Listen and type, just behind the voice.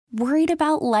Worried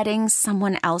about letting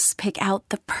someone else pick out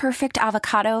the perfect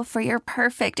avocado for your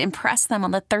perfect impress them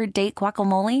on the third date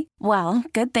guacamole? Well,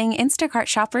 good thing Instacart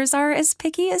shoppers are as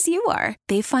picky as you are.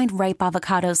 They find ripe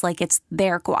avocados like it's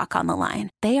their guac on the line.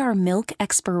 They are milk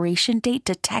expiration date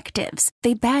detectives.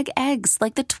 They bag eggs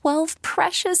like the 12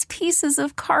 precious pieces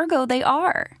of cargo they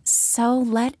are. So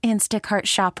let Instacart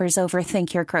shoppers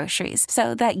overthink your groceries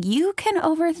so that you can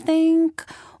overthink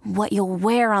what you'll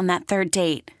wear on that third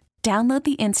date. Download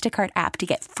the Instacart app to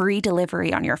get free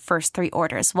delivery on your first 3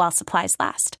 orders while supplies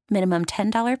last. Minimum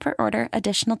 $10 per order.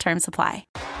 Additional terms apply.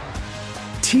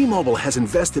 T-Mobile has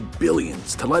invested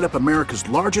billions to light up America's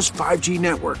largest 5G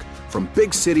network, from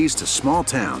big cities to small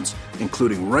towns,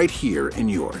 including right here in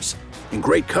yours. And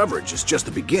great coverage is just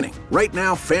the beginning. Right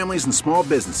now, families and small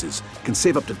businesses can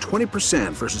save up to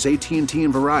 20% versus AT&T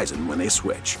and Verizon when they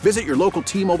switch. Visit your local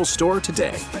T-Mobile store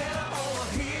today.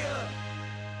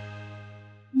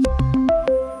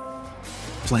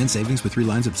 Plan savings with 3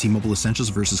 lines of T-Mobile Essentials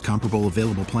versus comparable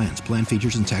available plans. Plan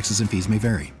features and taxes and fees may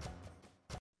vary.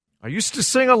 I used to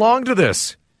sing along to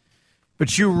this,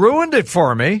 but you ruined it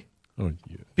for me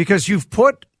because you've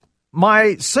put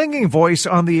my singing voice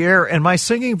on the air, and my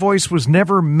singing voice was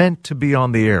never meant to be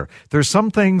on the air. There's some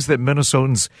things that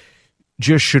Minnesotans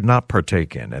just should not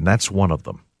partake in, and that's one of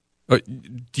them. Are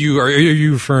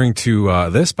you referring to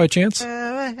this by chance?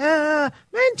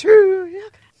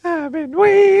 I've been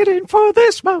waiting for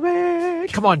this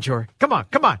moment. Come on, Jory. Come on.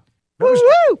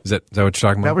 Is that what you're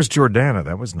talking about? That was Jordana.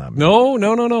 That was not me.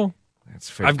 No. That's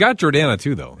fake. I've got Jordana,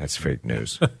 too, though. That's fake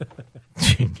news.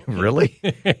 Really?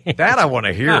 That I want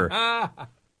to hear.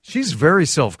 She's very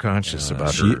self-conscious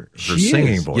about her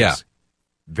singing voice. Yeah.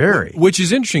 Very. Which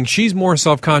is interesting. She's more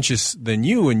self-conscious than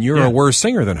you, and you're a worse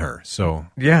singer than her. So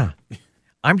yeah.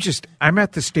 I'm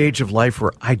at the stage of life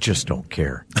where I just don't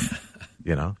care.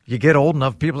 You know, you get old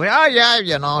enough, people say, oh,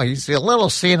 yeah, he's a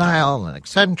little senile and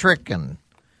eccentric, and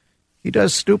he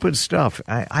does stupid stuff.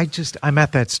 I'm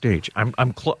at that stage.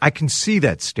 I can see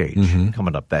that stage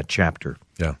coming up, that chapter.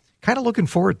 Yeah. Kind of looking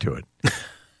forward to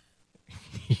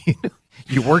it.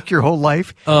 You work your whole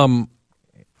life, and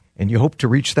you hope to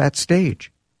reach that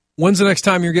stage. When's the next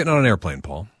time you're getting on an airplane,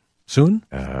 Paul? Soon?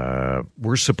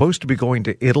 We're supposed to be going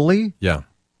to Italy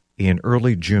in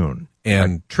early June.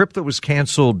 And a trip that was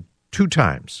canceled 2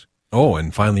 times. Oh,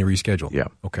 and finally rescheduled. Yeah.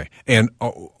 Okay. And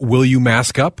will you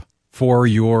mask up for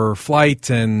your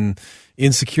flight and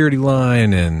in security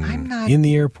line and in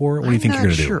the airport? What do you think you're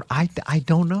going to do? I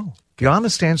don't know. The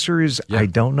honest answer is I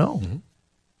don't know.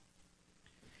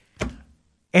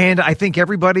 And I think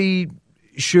everybody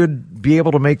should be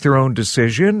able to make their own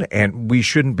decision, and we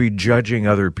shouldn't be judging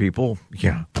other people.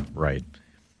 Yeah, right.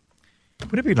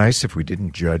 Would it be nice if we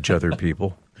didn't judge other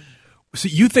people? So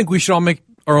you think we should all make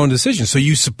our own decisions? So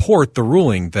you support the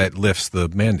ruling that lifts the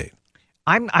mandate?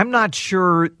 I'm not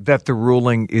sure that the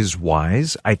ruling is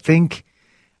wise. I think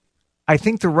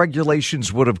the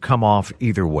regulations would have come off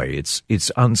either way.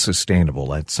 It's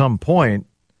unsustainable. At some point,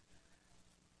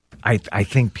 I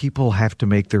think people have to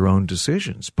make their own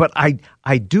decisions. But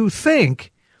I do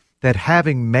think that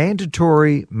having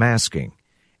mandatory masking,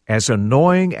 as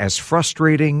annoying, as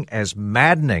frustrating, as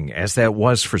maddening as that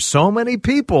was for so many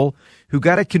people who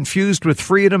got it confused with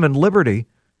freedom and liberty,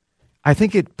 I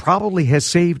think it probably has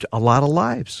saved a lot of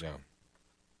lives. Yeah.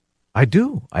 I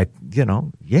do.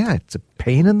 It's a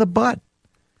pain in the butt.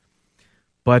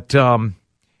 But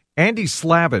Andy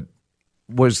Slavitt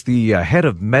was the head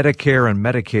of Medicare and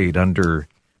Medicaid under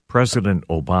President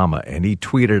Obama, and he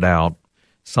tweeted out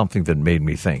something that made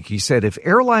me think. He said, if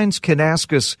airlines can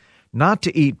ask us not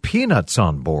to eat peanuts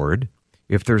on board,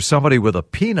 if there's somebody with a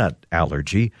peanut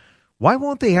allergy, why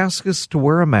won't they ask us to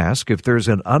wear a mask if there's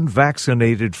an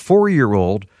unvaccinated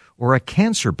 4-year-old or a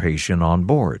cancer patient on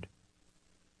board?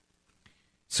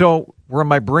 So where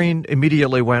my brain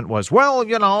immediately went was, well,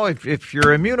 if you're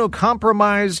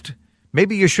immunocompromised,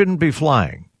 maybe you shouldn't be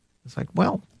flying. It's like,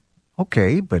 well,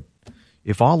 okay, but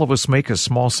if all of us make a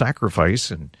small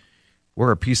sacrifice and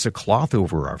wear a piece of cloth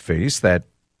over our face, that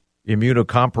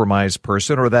immunocompromised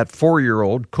person or that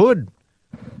 4-year-old could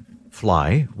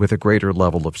fly with a greater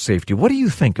level of safety. What do you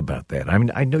think about that? I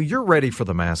mean, I know you're ready for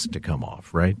the mask to come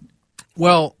off, right?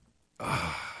 Well,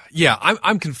 yeah,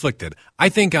 I'm conflicted. I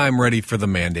think I'm ready for the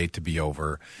mandate to be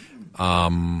over.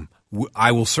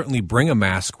 I will certainly bring a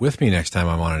mask with me next time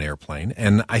I'm on an airplane,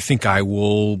 and I think I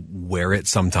will wear it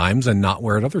sometimes and not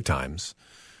wear it other times.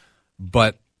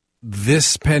 But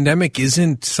this pandemic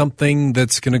isn't something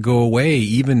that's going to go away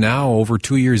even now over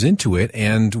 2 years into it,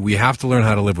 and we have to learn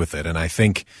how to live with it. And I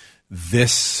think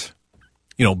this,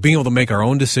 being able to make our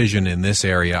own decision in this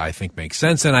area, I think makes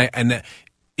sense. And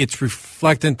it's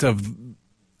reflectant of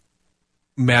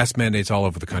mask mandates all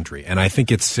over the country. And I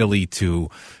think it's silly to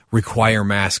require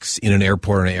masks in an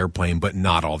airport or an airplane, but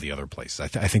not all the other places. I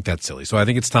think that's silly. So I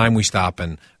think it's time we stop.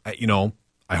 And,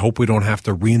 I hope we don't have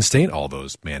to reinstate all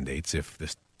those mandates if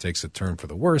this takes a turn for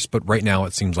the worse. But right now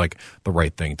it seems like the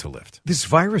right thing to lift. This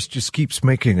virus just keeps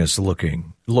making us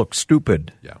look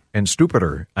stupid and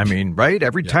stupider. I mean, right?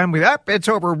 Every time it's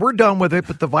over, we're done with it,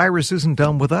 but the virus isn't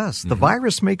done with us. Mm-hmm. The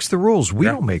virus makes the rules. We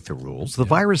don't make the rules. The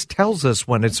virus tells us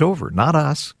when it's over, not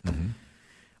us. Mm-hmm.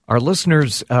 Our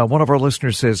listeners, one of our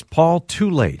listeners says, Paul, too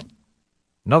late.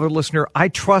 Another listener, I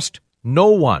trust no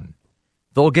one.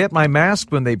 They'll get my mask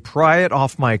when they pry it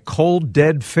off my cold,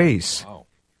 dead face.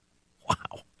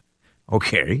 Wow.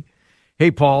 Okay.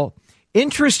 Hey, Paul,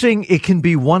 interesting it can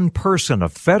be one person, a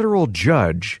federal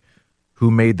judge,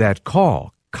 who made that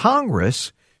call.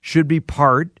 Congress should be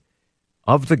part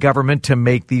of the government to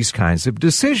make these kinds of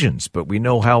decisions, but we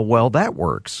know how well that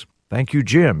works. Thank you,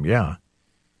 Jim. Yeah.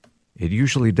 It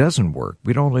usually doesn't work.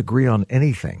 We don't agree on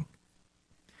anything.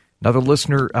 Another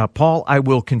listener, Paul, I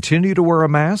will continue to wear a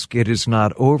mask. It is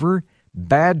not over.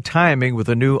 Bad timing with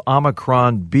a new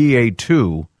Omicron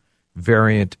BA2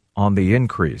 variant on the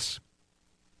increase.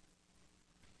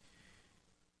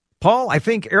 Paul, I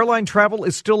think airline travel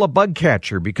is still a bug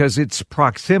catcher because it's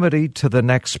proximity to the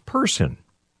next person.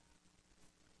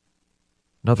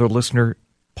 Another listener,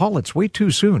 Paul, it's way too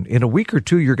soon. In a week or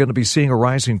two, you're going to be seeing a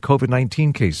rise in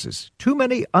COVID-19 cases. Too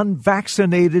many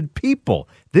unvaccinated people.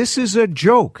 This is a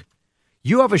joke.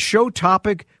 You have a show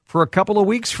topic for a couple of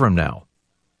weeks from now.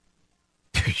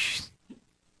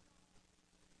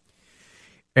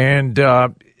 And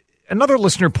another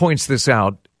listener points this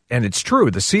out, and it's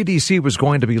true. The CDC was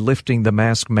going to be lifting the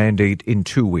mask mandate in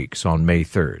 2 weeks on May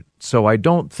 3rd. So I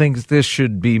don't think this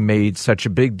should be made such a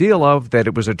big deal of that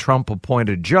it was a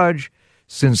Trump-appointed judge,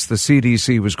 since the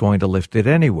CDC was going to lift it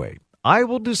anyway. I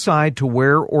will decide to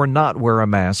wear or not wear a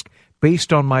mask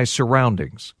based on my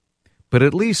surroundings. But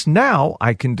at least now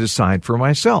I can decide for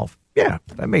myself. Yeah,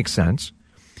 that makes sense.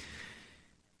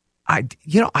 I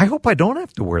hope I don't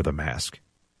have to wear the mask.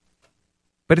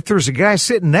 But if there's a guy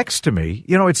sitting next to me,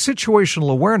 it's situational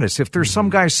awareness. If there's some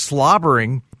guy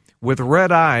slobbering with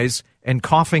red eyes and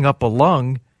coughing up a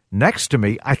lung next to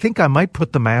me, I think I might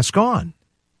put the mask on.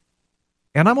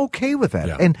 And I'm okay with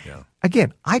that.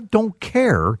 Again, I don't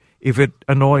care if it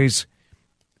annoys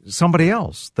somebody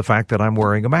else, the fact that I'm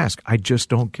wearing a mask. I just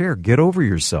don't care. Get over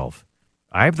yourself.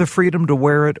 I have the freedom to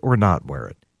wear it or not wear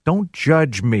it. Don't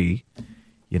judge me.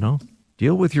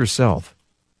 Deal with yourself.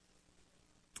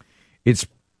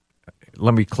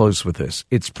 Let me close with this.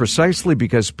 It's precisely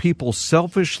because people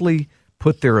selfishly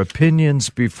put their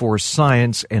opinions before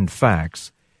science and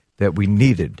facts that we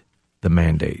needed the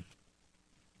mandate.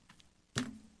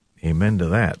 Amen to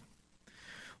that.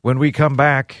 When we come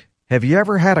back, have you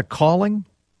ever had a calling?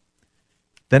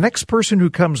 The next person who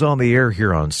comes on the air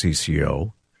here on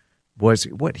CCO was,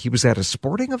 he was at a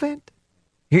sporting event?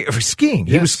 He was skiing.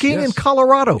 He was skiing in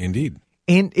Colorado. Indeed.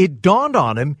 And it dawned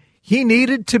on him he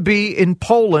needed to be in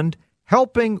Poland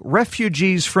helping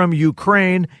refugees from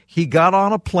Ukraine. He got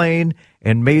on a plane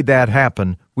and made that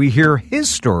happen. We hear his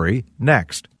story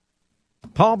next.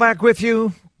 Paul back with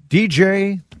you.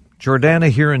 DJ Jordana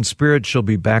here in spirit. She'll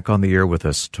be back on the air with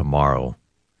us tomorrow.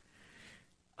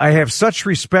 I have such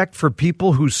respect for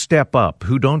people who step up,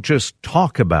 who don't just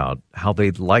talk about how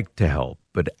they'd like to help,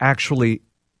 but actually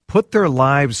put their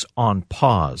lives on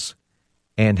pause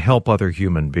and help other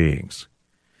human beings.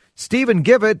 Stephen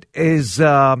Gibbett is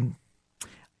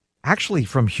actually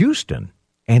from Houston,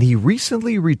 and he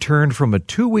recently returned from a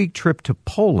 2-week trip to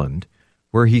Poland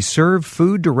where he served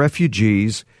food to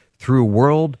refugees through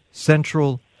World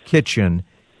Central Kitchen.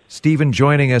 Stephen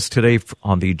joining us today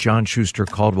on the John Schuster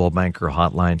Coldwell Banker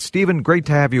Hotline. Stephen, great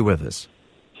to have you with us.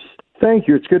 Thank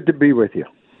you. It's good to be with you.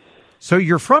 So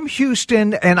you're from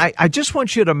Houston, and I just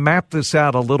want you to map this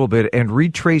out a little bit and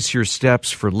retrace your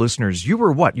steps for listeners. You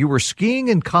were what? You were skiing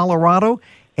in Colorado,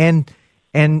 and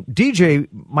DJ,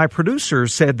 my producer,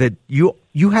 said that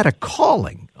you had a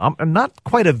calling, not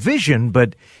quite a vision,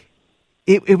 but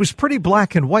it was pretty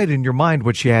black and white in your mind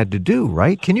what you had to do,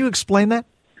 right? Can you explain that?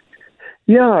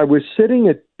 Yeah, I was sitting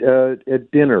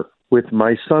at dinner with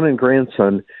my son and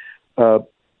grandson,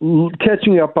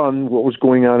 catching up on what was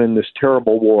going on in this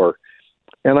terrible war.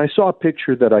 And I saw a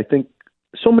picture that I think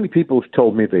so many people have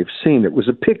told me they've seen. It was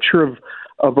a picture of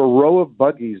a row of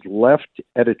buggies left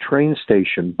at a train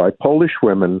station by Polish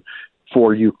women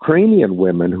for Ukrainian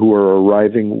women who were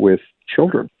arriving with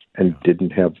children and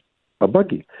didn't have a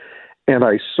buggy. And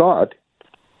I saw it,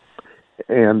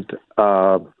 and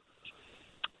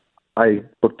I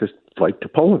booked a flight to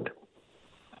Poland.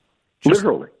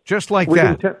 Literally. Just like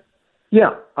that.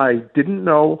 Yeah, I didn't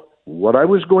know what I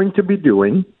was going to be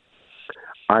doing.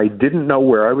 I didn't know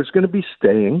where I was going to be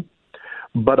staying,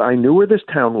 but I knew where this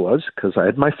town was because I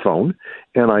had my phone,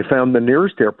 and I found the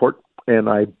nearest airport, and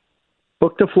I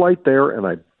booked a flight there, and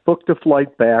I booked a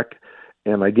flight back,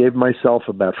 and I gave myself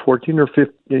about 14 or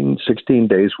 15, 16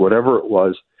 days, whatever it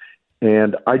was,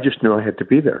 and I just knew I had to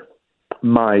be there.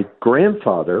 My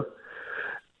grandfather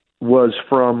was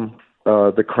from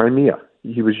the Crimea.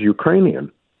 He was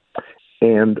Ukrainian.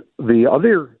 And the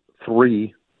other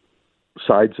three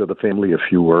sides of the family,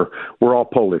 if you were all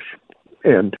Polish.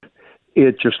 And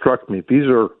it just struck me, these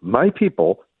are my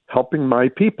people helping my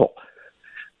people.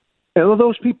 And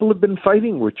those people have been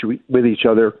fighting with each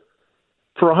other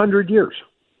for 100 years.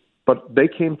 But they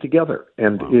came together,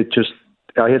 and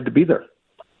I had to be there.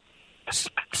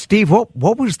 Steve, what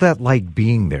was that like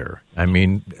being there? I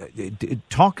mean,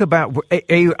 talk about.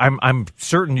 I'm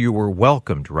certain you were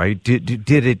welcomed, right? Did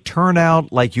it turn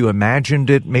out like you imagined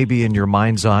it, maybe in your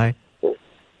mind's eye?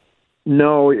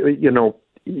 No, you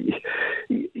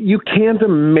can't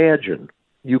imagine.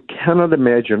 You cannot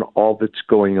imagine all that's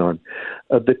going on.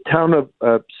 The town of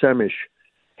Semish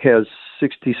has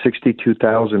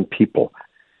 62,000 people,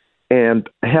 and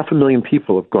 500,000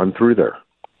 people have gone through there.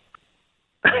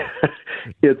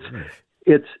 It's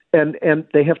and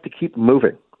they have to keep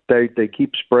moving. They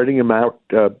keep spreading them out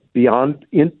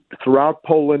throughout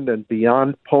Poland and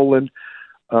beyond Poland.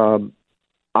 I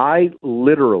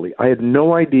had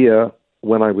no idea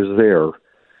when I was there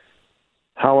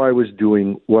how I was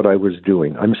doing what I was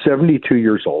doing. I'm 72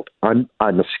 years old. I'm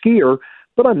a skier,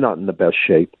 but I'm not in the best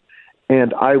shape.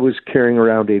 And I was carrying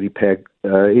around 80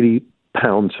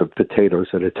 pounds of potatoes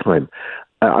at a time.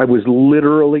 I wasn't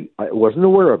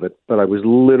aware of it, but I was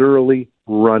literally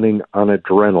running on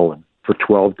adrenaline for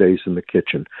 12 days in the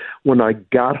kitchen. When I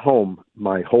got home,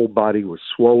 my whole body was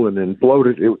swollen and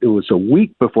bloated. It was a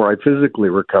week before I physically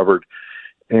recovered,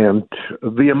 and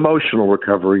the emotional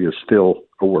recovery is still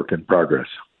a work in progress.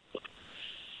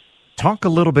 Talk a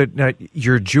little bit,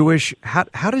 you're Jewish.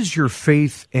 How does your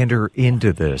faith enter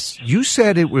into this? You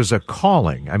said it was a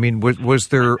calling. I mean, was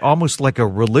there almost like a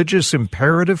religious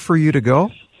imperative for you to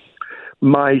go?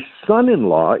 My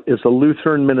son-in-law is a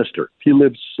Lutheran minister. He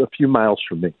lives a few miles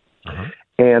from me. Uh-huh.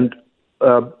 And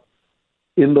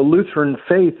in the Lutheran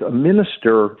faith, a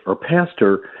minister or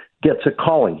pastor gets a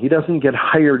calling. He doesn't get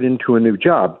hired into a new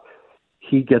job.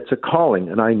 He gets a calling.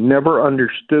 And I never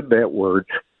understood that word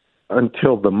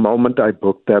until the moment I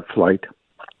booked that flight.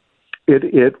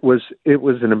 It was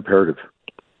an imperative.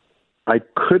 I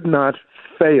could not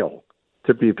fail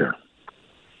to be there.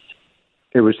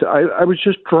 I was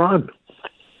just drawn.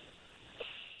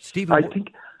 Stephen,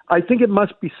 I think it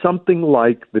must be something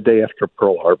like the day after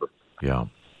Pearl Harbor. Yeah.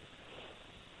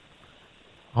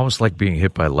 Almost like being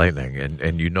hit by lightning,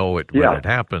 and you know it when it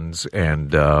happens,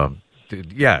 and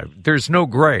there's no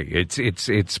gray.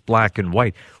 It's black and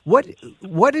white.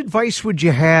 What advice would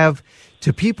you have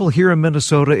to people here in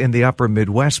Minnesota, in the upper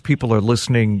Midwest? People are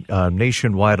listening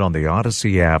nationwide on the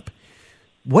Odyssey app.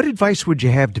 What advice would you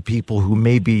have to people who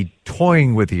may be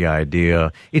toying with the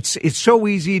idea? It's so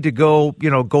easy to go,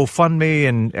 GoFundMe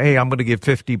and, hey, I'm going to give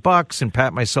 $50 and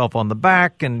pat myself on the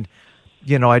back and,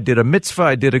 I did a mitzvah,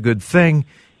 I did a good thing.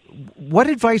 What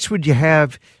advice would you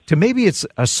have to maybe it's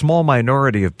a small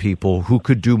minority of people who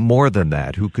could do more than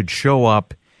that, who could show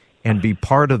up and be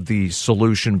part of the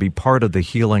solution, be part of the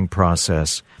healing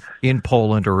process in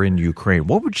Poland or in Ukraine?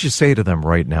 What would you say to them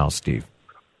right now, Steve?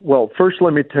 Well, first,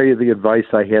 let me tell you the advice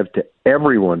I have to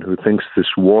everyone who thinks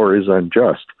this war is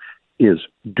unjust is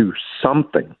do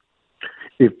something.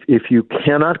 If you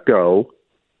cannot go,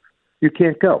 you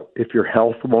can't go. If your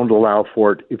health won't allow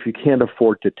for it, if you can't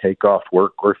afford to take off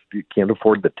work, or if you can't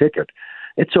afford the ticket,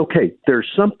 it's okay. There's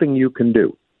something you can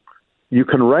do. You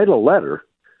can write a letter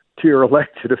to your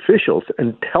elected officials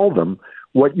and tell them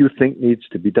what you think needs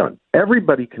to be done.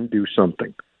 Everybody can do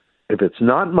something. If it's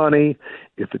not money,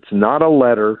 if it's not a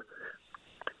letter,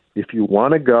 if you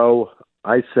want to go,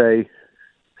 I say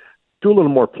do a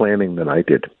little more planning than I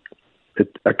did.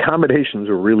 Accommodations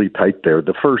are really tight there.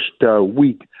 The first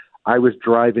week, I was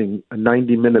driving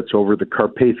 90 minutes over the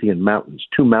Carpathian Mountains,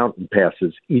 2 mountain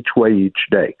passes each way each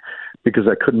day, because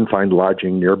I couldn't find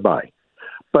lodging nearby.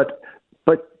 But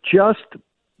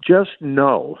just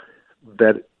know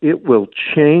that it will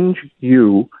change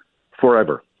you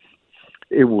forever.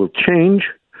 It will change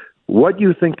what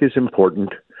you think is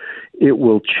important. It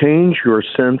will change your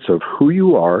sense of who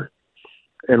you are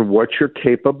and what you're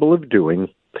capable of doing.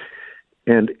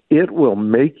 And it will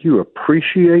make you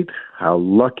appreciate how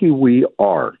lucky we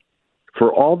are.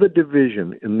 For all the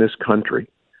division in this country,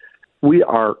 we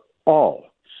are all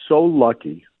so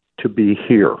lucky to be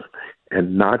here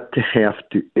and not to have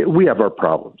to. We have our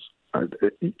problems.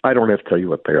 I don't have to tell you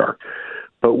what they are,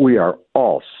 but we are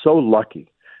all so lucky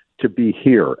to be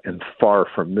here and far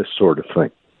from this sort of thing.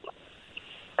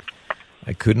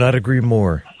 I could not agree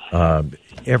more.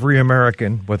 Every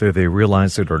American, whether they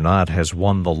realize it or not, has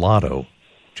won the lotto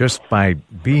just by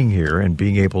being here and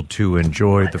being able to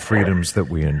enjoy the freedoms that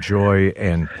we enjoy.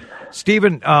 And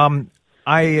Stephen,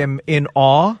 I am in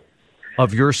awe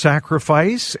of your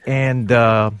sacrifice and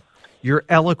your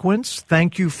eloquence.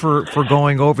 Thank you for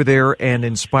going over there and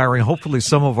inspiring, hopefully,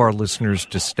 some of our listeners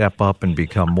to step up and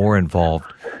become more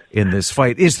involved in this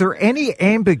fight. Is there any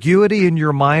ambiguity in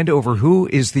your mind over who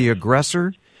is the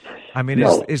aggressor? I mean,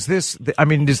 no. is this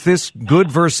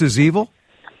good versus evil?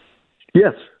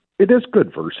 Yes, it is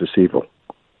good versus evil.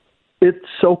 It's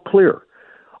so clear.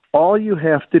 All you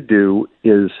have to do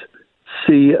is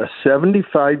see a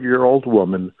 75-year-old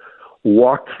woman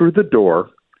walk through the door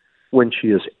when she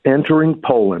is entering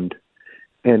Poland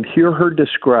and hear her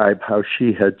describe how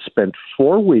she had spent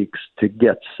 4 weeks to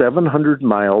get 700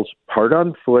 miles, part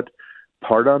on foot,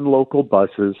 part on local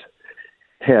buses,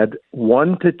 had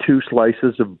 1 to 2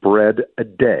 slices of bread a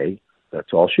day,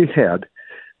 that's all she had,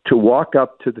 to walk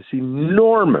up to this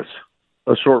enormous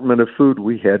assortment of food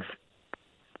we had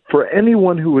for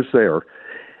anyone who was there,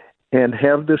 and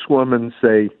have this woman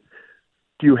say,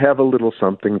 "Do you have a little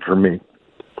something for me?"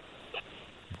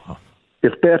 Wow.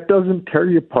 If that doesn't tear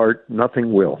you apart,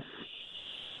 nothing will.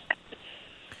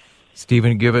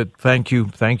 Stephen Gibbett, thank you.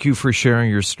 Thank you for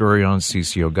sharing your story on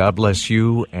CCO. God bless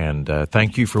you, and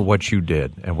thank you for what you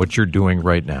did and what you're doing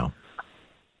right now.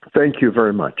 Thank you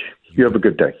very much. You have a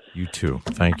good day. You too.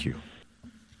 Thank you.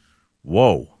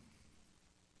 Whoa.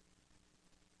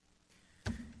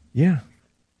 Yeah.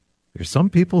 There's some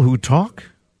people who talk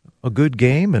a good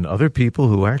game and other people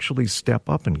who actually step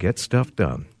up and get stuff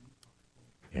done.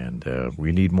 And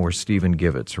we need more Stephen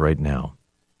Gibbets right now.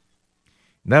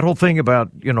 And that whole thing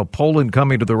about, Poland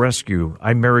coming to the rescue,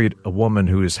 I married a woman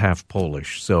who is half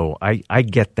Polish, so I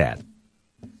get that.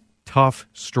 Tough,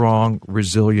 strong,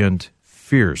 resilient,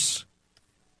 fierce.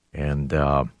 And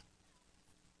I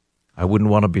wouldn't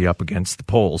want to be up against the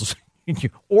Poles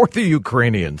or the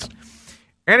Ukrainians.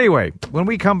 Anyway, when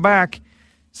we come back,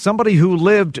 somebody who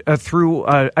lived through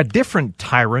a different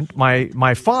tyrant.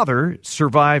 My father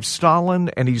survived Stalin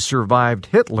and he survived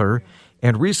Hitler.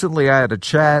 And recently I had a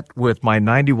chat with my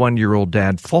 91-year-old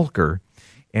dad, Volker,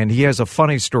 and he has a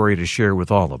funny story to share with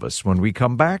all of us when we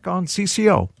come back on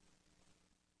CCO.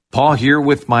 Paul here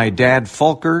with my dad,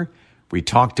 Volker. We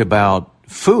talked about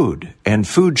food and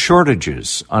food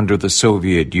shortages under the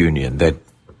Soviet Union that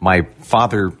my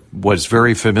father was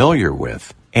very familiar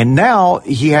with. And now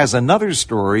he has another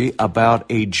story about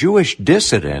a Jewish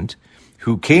dissident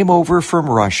who came over from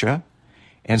Russia,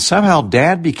 and somehow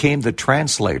Dad became the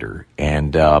translator,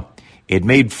 and it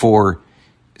made for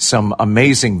some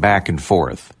amazing back and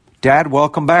forth. Dad,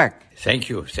 welcome back. Thank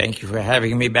you. Thank you for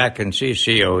having me back on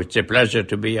CCO. It's a pleasure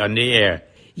to be on the air.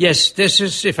 Yes, this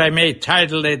is, if I may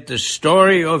title it, The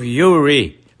Story of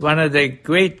Yuri, one of the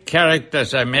great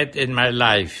characters I met in my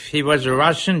life. He was a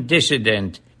Russian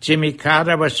dissident. Jimmy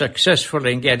Carter was successful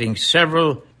in getting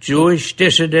several Jewish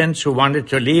dissidents who wanted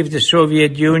to leave the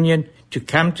Soviet Union to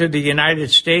come to the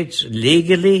United States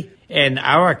legally, and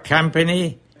our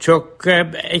company took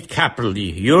a couple,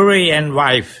 Yuri and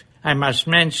wife. I must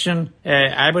mention,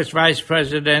 I was vice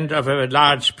president of a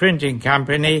large printing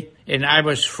company, and I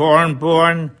was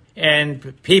foreign-born,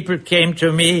 and people came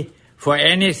to me for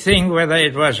anything, whether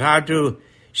it was how to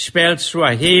spell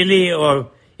Swahili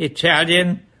or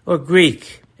Italian or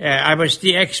Greek. I was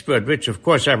the expert, which of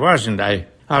course I wasn't. I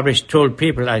always told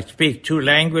people I speak 2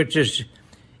 languages,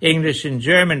 English and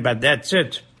German, but that's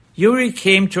it. Yuri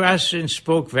came to us and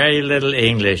spoke very little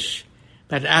English.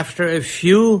 But after a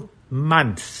few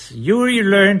months, Yuri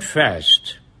learned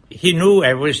fast. He knew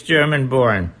I was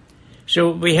German-born.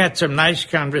 So we had some nice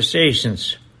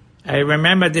conversations. I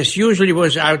remember this usually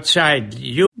was outside.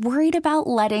 Worried about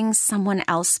letting someone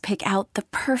else pick out the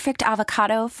perfect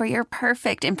avocado for your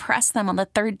perfect impress them on the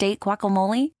third date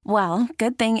guacamole? Well,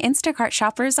 good thing Instacart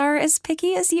shoppers are as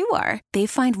picky as you are. They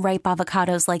find ripe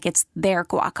avocados like it's their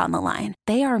guac on the line.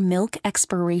 They are milk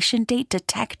expiration date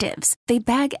detectives. They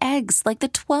bag eggs like the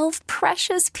 12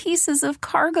 precious pieces of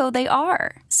cargo they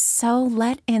are. So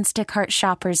let Instacart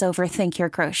shoppers overthink your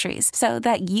groceries so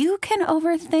that you can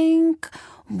overthink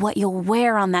what you'll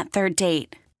wear on that third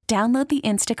date. Download the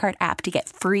Instacart app to get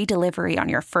free delivery on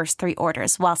your first 3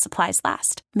 orders while supplies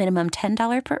last. Minimum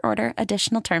 $10 per order.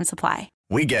 Additional terms apply.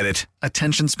 We get it.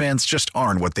 Attention spans just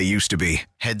aren't what they used to be.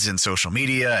 Heads in social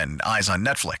media and eyes on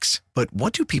Netflix. But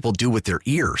what do people do with their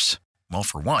ears? Well,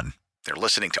 for one, they're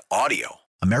listening to audio.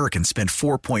 Americans spend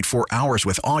 4.4 hours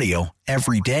with audio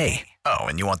every day. Oh,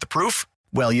 and you want the proof?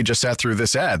 Well, you just sat through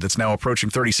this ad that's now approaching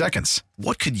 30 seconds.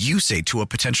 What could you say to a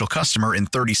potential customer in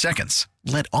 30 seconds?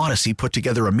 Let Odyssey put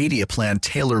together a media plan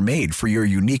tailor-made for your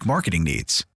unique marketing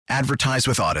needs. Advertise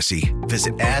with Odyssey.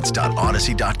 Visit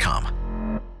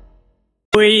ads.odyssey.com.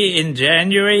 We, in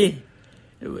January,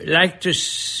 like to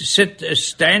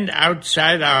stand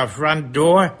outside our front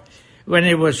door when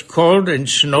it was cold and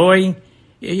snowing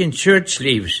in shirt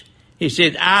sleeves. He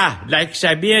said, like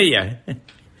Siberia.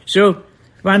 So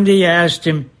one day I asked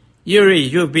him, Yuri,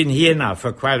 you've been here now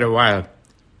for quite a while.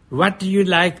 What do you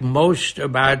like most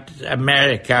about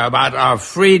America, about our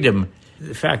freedom,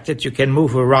 the fact that you can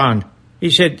move around?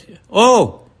 He said,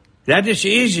 that is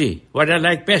easy. What I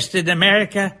like best in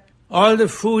America, all the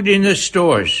food in the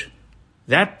stores.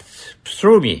 That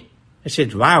threw me. I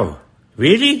said, wow,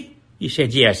 really? He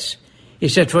said, yes. He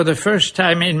said, for the first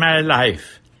time in my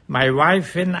life, my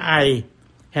wife and I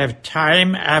have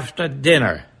time after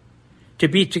dinner to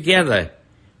be together,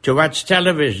 to watch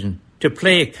television, to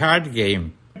play a card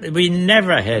game. We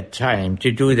never had time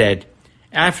to do that.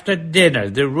 After dinner,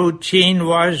 the routine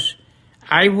was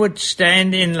I would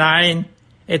stand in line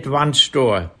at one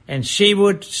store, and she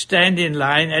would stand in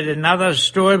line at another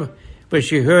store where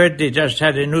she heard they just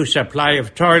had a new supply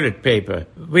of toilet paper.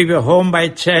 We were home by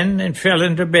 10 and fell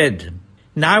into bed.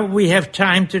 Now we have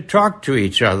time to talk to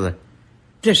each other.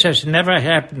 This has never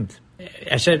happened.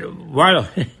 I said, well,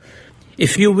 a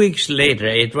few weeks later,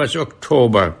 it was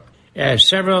October,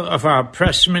 several of our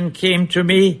pressmen came to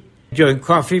me during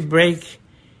coffee break.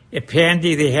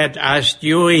 Apparently they had asked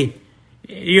Yuri,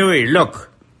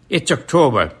 look, it's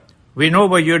October. We know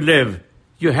where you live.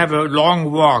 You have a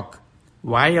long walk.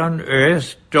 Why on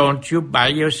earth don't you buy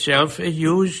yourself a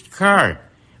used car?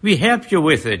 We help you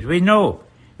with it. We know.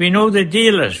 We know the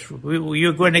dealers.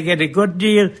 You're going to get a good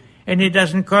deal, and it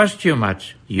doesn't cost you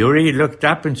much. Yuri looked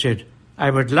up and said,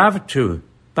 I would love to,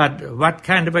 but what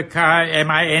kind of a car am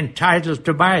I entitled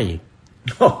to buy?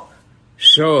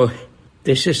 So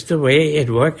this is the way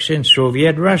it works in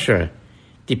Soviet Russia.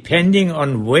 Depending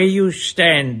on where you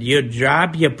stand, your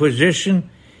job, your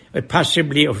position,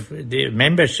 possibly of the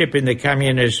membership in the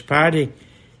Communist Party,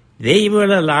 they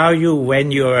will allow you,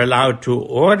 when you're allowed to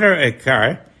order a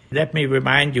car. Let me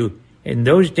remind you, in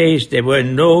those days there were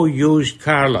no used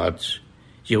car lots.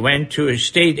 You went to a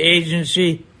state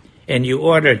agency and you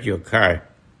ordered your car.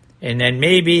 And then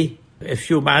maybe a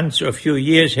few months or a few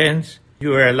years hence,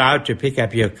 you were allowed to pick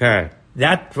up your car.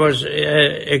 That was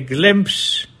a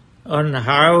glimpse on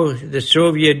how the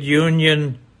Soviet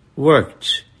Union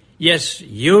worked. Yes,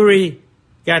 Yuri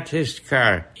got his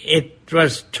car. It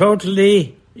was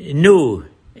totally new.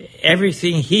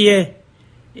 Everything here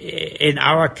in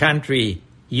our country,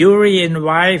 Yuri and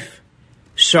wife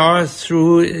saw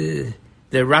through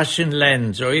the Russian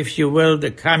lens, or if you will,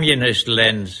 the communist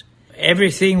lens.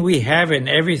 Everything we have and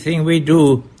everything we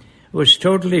do was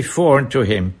totally foreign to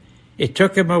him. It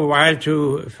took him a while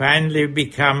to finally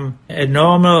become a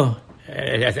normal,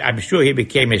 I'm sure he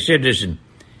became a citizen.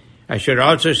 I should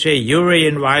also say Yuri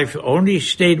and wife only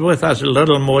stayed with us a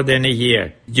little more than a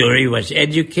year. Yuri was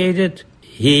educated.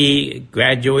 He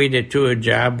graduated to a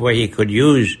job where he could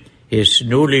use his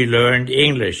newly learned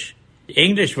English.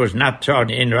 English was not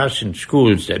taught in Russian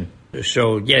schools then.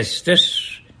 So, yes,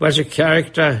 this was a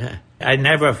character I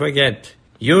never forget.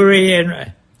 Yuri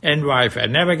and wife. I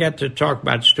never got to talk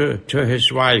much to his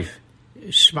wife.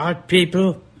 Smart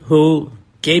people who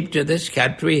came to this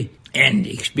country and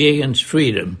experienced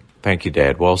freedom. Thank you,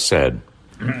 Dad. Well said.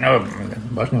 No,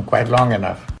 it wasn't quite long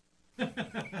enough.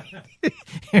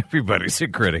 Everybody's a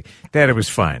critic. Dad, it was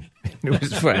fine. It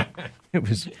was fine. It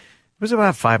was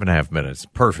about 5.5 minutes.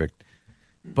 Perfect.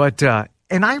 But,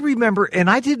 and I remember, and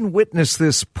I didn't witness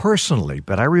this personally,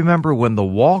 but I remember when the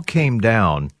wall came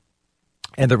down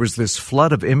and there was this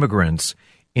flood of immigrants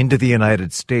into the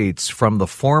United States from the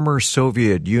former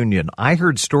Soviet Union. I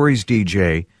heard stories,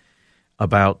 DJ,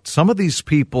 about some of these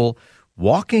people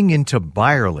walking into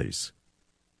Byerly's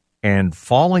and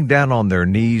falling down on their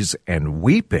knees and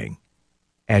weeping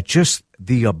at just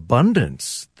the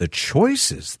abundance, the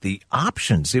choices, the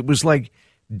options. It was like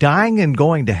dying and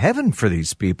going to heaven for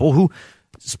these people who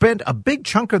spent a big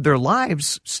chunk of their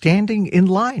lives standing in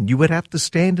line. You would have to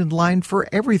stand in line for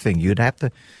everything. You'd have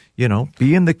to,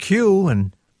 be in the queue,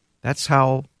 and that's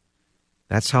how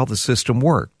the system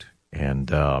worked. And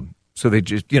so they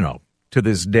just, to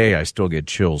this day, I still get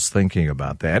chills thinking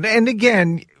about that. And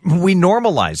again, we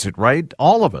normalize it, right?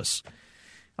 All of us.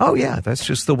 Oh, yeah, that's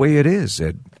just the way it is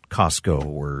at Costco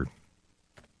or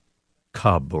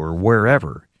Cub or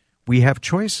wherever. We have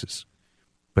choices.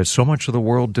 but so much of the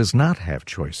world does not have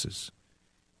choices.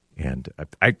 And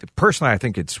I personally, I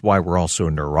think it's why we're all so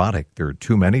neurotic. There are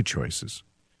too many choices.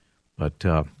 But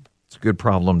it's a good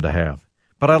problem to have.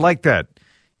 But I like that.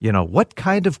 You know, what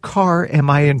kind of car am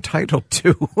I entitled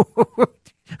to?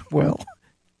 Well,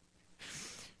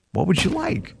 what would you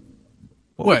like?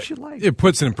 What would you like? It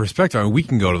puts it in perspective. I mean, we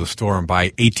can go to the store and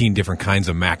buy 18 different kinds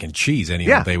of mac and cheese any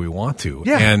day we want to.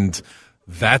 Yeah. And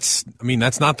that's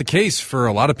not the case for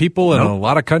a lot of people in a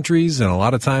lot of countries and a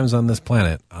lot of times on this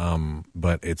planet.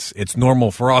 But it's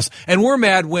normal for us. And we're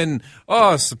mad when,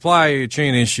 supply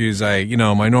chain issues. My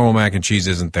normal mac and cheese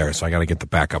isn't there, so I got to get the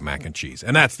backup mac and cheese.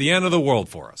 And that's the end of the world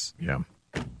for us. Yeah.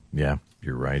 Yeah,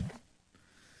 you're right.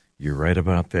 You're right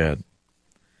about that.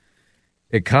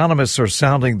 Economists are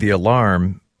sounding the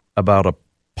alarm about a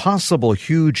possible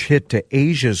huge hit to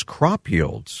Asia's crop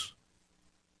yields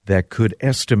that could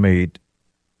estimate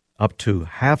up to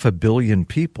 500 million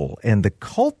people. And the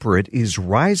culprit is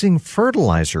rising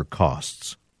fertilizer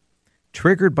costs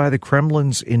triggered by the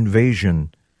Kremlin's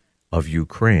invasion of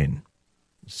Ukraine.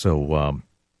 So,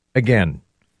 again,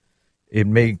 it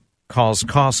may cause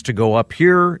costs to go up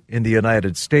here in the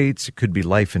United States. It could be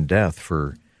life and death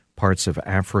for parts of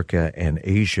Africa and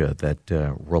Asia that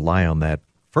rely on that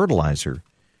fertilizer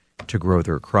to grow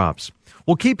their crops.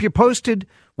 We'll keep you posted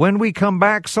when we come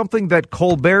back. Something that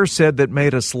Colbert said that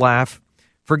made us laugh.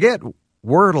 Forget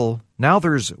Wordle. Now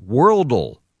there's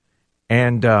Worldle.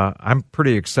 And I'm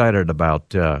pretty excited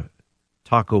about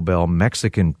Taco Bell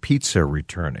Mexican pizza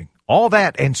returning. All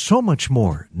that and so much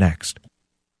more next.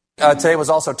 Today was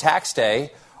also tax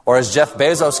day, or as Jeff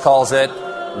Bezos calls it,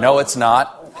 no, it's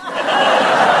not.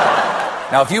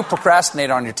 Now, if you procrastinate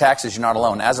on your taxes, you're not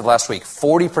alone. As of last week,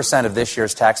 40% of this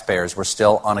year's taxpayers were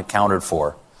still unaccounted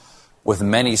for, with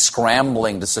many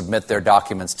scrambling to submit their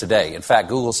documents today. In fact,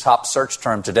 Google's top search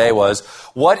term today was,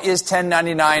 what is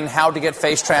 1099, how to get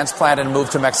face transplanted and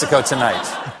move to Mexico tonight?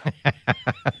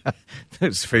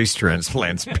 Those face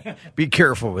transplants, be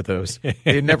careful with those.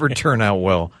 They never turn out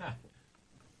well.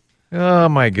 Oh,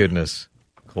 my goodness.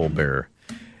 Colbert.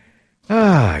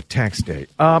 Tax day.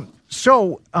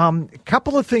 So, a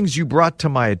couple of things you brought to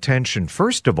my attention.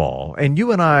 First of all, and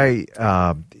you and I,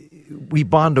 we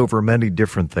bond over many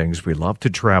different things. We love to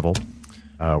travel.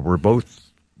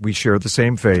 We share the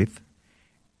same faith,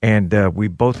 and we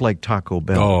both like Taco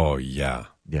Bell. Oh, yeah.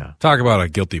 Yeah. Talk about a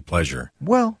guilty pleasure.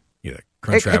 Well,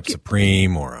 Crunchwrap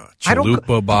Supreme or a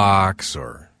Chalupa box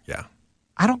or, yeah.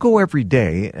 I don't go every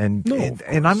day, and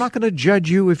I'm not going to judge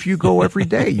you if you go every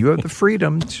day. You have the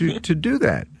freedom to do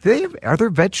that. Are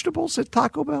there vegetables at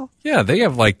Taco Bell? Yeah, they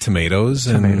have like tomatoes.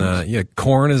 And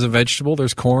corn is a vegetable.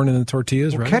 There's corn in the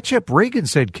tortillas, right? Ketchup. Reagan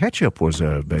said ketchup was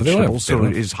a vegetable. So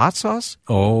is hot sauce?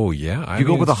 Oh, yeah. You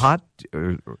go with a hot?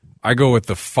 I go with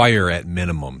the fire at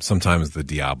minimum. Sometimes the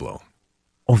Diablo.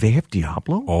 Oh, they have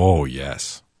Diablo? Oh,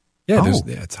 yes. Yeah,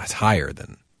 it's higher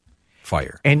than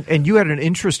fire. And you had an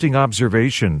interesting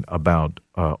observation about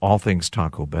all things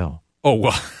Taco Bell. Oh,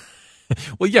 well,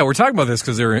 yeah, we're talking about this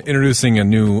because they're introducing a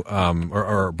new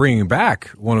or bringing back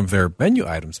one of their menu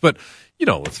items. But,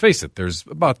 let's face it, there's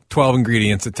about 12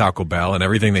 ingredients at Taco Bell, and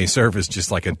everything they serve is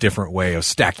just like a different way of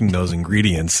stacking those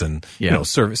ingredients and,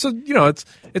 serve it. So,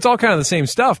 it's all kind of the same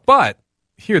stuff. But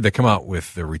here they come out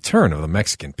with the return of the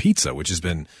Mexican pizza, which has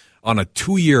been on a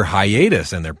 2-year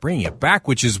hiatus, and they're bringing it back,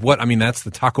 which is that's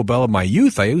the Taco Bell of my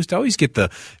youth. I used to always get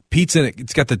the pizza, and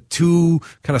it's got the two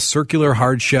kind of circular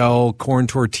hard shell corn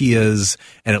tortillas,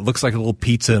 and it looks like a little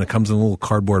pizza, and it comes in a little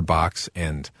cardboard box,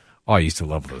 and I used to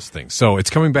love those things. So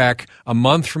it's coming back a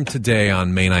month from today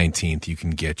on May 19th. You can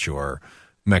get your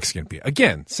Mexican pizza.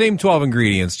 Again, same 12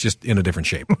 ingredients, just in a different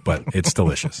shape, but it's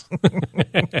delicious.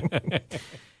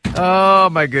 Oh,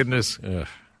 my goodness. Ugh.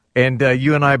 And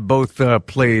you and I both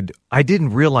played. I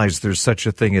didn't realize there's such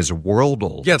a thing as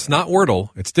Worldle. Yeah, it's not Wordle.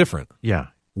 It's different. Yeah.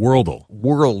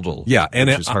 Worldle. Yeah. And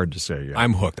it's hard to say. Yeah.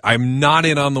 I'm hooked. I'm not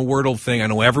in on the Wordle thing. I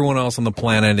know everyone else on the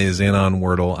planet is in on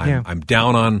Wordle. I'm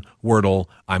down on Wordle.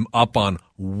 I'm up on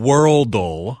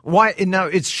Worldle. Why? And now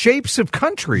it's shapes of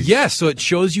countries. Yes. So it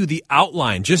shows you the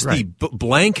outline, just the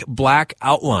blank black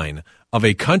outline of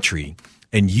a country.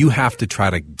 And you have to try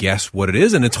to guess what it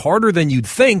is, and it's harder than you'd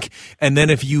think. And then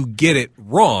if you get it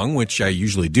wrong, which I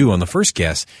usually do on the first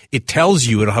guess, it tells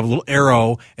you, it'll have a little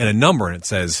arrow and a number, and it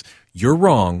says, you're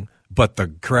wrong, but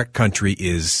the correct country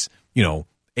is,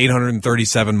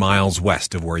 837 miles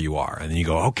west of where you are. And then you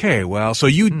go, okay, well, so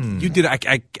you did, I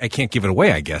can't give it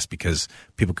away, I guess, because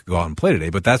people could go out and play today,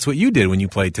 but that's what you did when you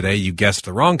played today. You guessed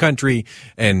the wrong country,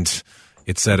 and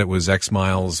it said it was X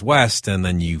miles west, and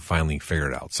then you finally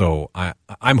figured it out. So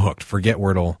I'm hooked. Forget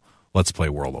Wordle. Let's play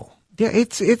Worldle. Yeah,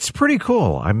 it's pretty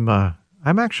cool. I'm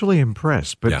I'm actually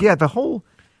impressed. But yeah,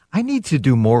 I need to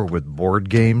do more with board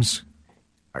games.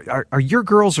 Are your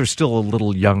girls are still a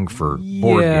little young for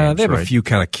board games? Yeah, they have right? a few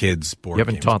kind of kids board games.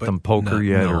 You haven't taught them poker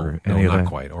yet or any of that? Not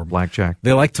quite. Or blackjack?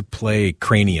 They like to play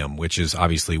Cranium, which is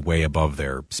obviously way above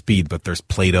their speed, but there's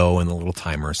Play-Doh and a little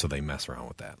timer, so they mess around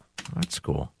with that. That's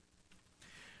cool.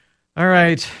 All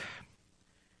right.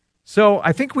 So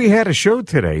I think we had a show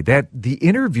today that the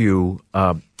interview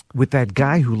with that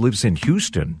guy who lives in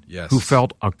Houston, who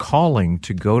felt a calling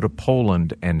to go to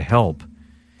Poland and help.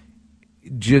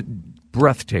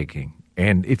 Breathtaking.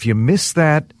 And if you miss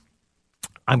that,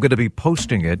 I'm going to be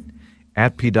posting it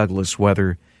at P. Douglas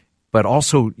Weather. But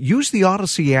also use the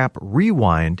Odyssey app,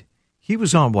 Rewind. He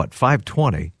was on,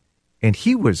 520? And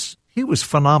he was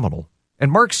phenomenal.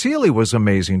 And Mark Seeley was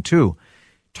amazing, too,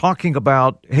 talking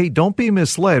about, hey, don't be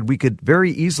misled. We could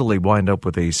very easily wind up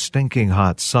with a stinking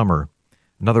hot summer.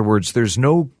 In other words, there's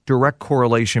no direct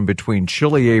correlation between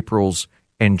chilly Aprils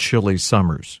and chilly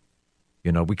summers.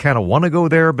 You know, we kind of want to go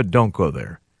there, but don't go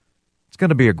there. It's going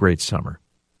to be a great summer.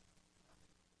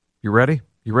 You ready?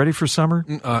 You ready for summer?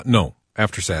 No,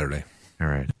 after Saturday. All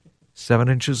right. 7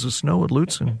 inches of snow at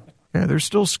Lutzen. Yeah, they're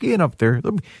still skiing up there.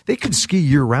 They can ski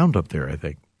year-round up there, I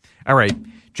think. All right.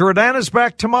 Jordana's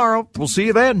back tomorrow. We'll see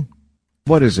you then.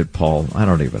 What is it, Paul? I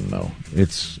don't even know.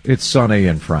 It's sunny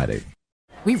and Friday.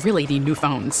 We really need new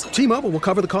phones. T-Mobile will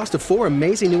cover the cost of 4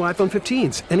 amazing new iPhone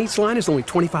 15s, and each line is only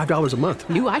 $25 a month.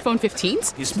 New iPhone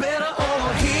 15s? It's better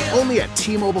over here. Only at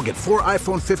T-Mobile, get 4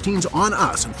 iPhone 15s on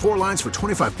us and 4 lines for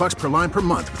 $25 per line per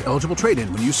month with eligible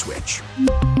trade-in when you switch.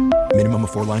 Minimum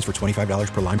of 4 lines for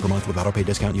 $25 per line per month with autopay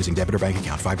discount using debit or bank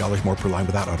account. $5 more per line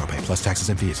without autopay, plus taxes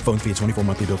and fees. Phone fee at 24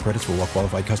 monthly bill credits for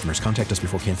well-qualified customers. Contact us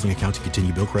before canceling account to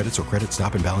continue bill credits or credit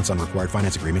stop and balance on required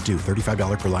finance agreement due.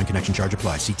 $35 per line connection charge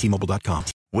applies. See T-Mobile.com.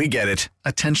 We get it.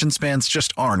 Attention spans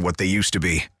just aren't what they used to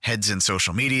be. Heads in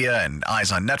social media and eyes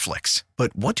on Netflix.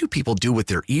 But what do people do with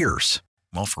their ears?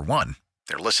 Well, for one,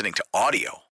 they're listening to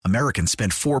audio. Americans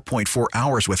spend 4.4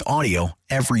 hours with audio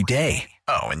every day.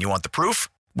 Oh, and you want the proof?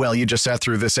 Well, you just sat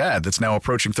through this ad that's now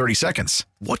approaching 30 seconds.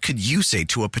 What could you say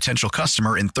to a potential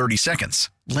customer in 30 seconds?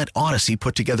 Let Odyssey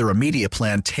put together a media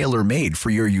plan tailor-made for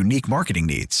your unique marketing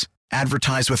needs.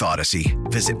 Advertise with Odyssey.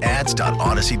 Visit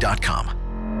ads.odyssey.com.